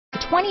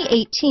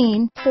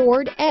2018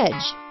 Ford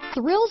Edge.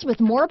 Thrills with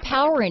more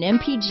power and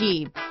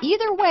MPG.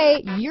 Either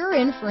way, you're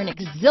in for an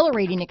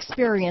exhilarating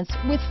experience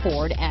with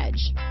Ford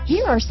Edge.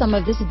 Here are some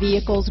of this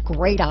vehicle's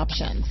great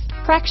options: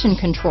 traction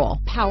control,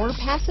 power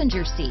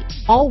passenger seat,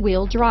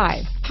 all-wheel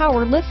drive,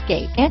 power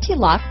liftgate,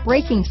 anti-lock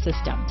braking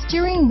system,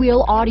 steering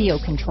wheel audio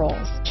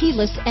controls,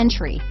 keyless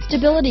entry,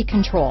 stability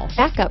control,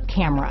 backup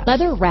camera,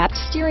 leather-wrapped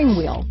steering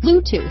wheel,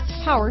 Bluetooth,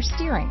 power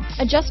steering,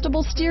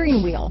 adjustable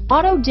steering wheel,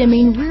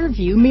 auto-dimming rear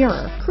view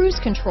mirror, cruise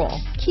control,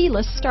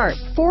 keyless start,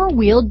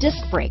 four-wheel disc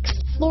brakes,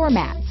 floor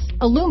mats,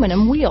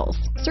 aluminum wheels.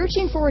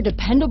 Searching for a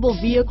dependable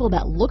vehicle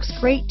that looks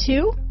great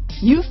too?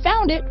 You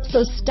found it,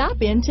 so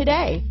stop in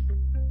today.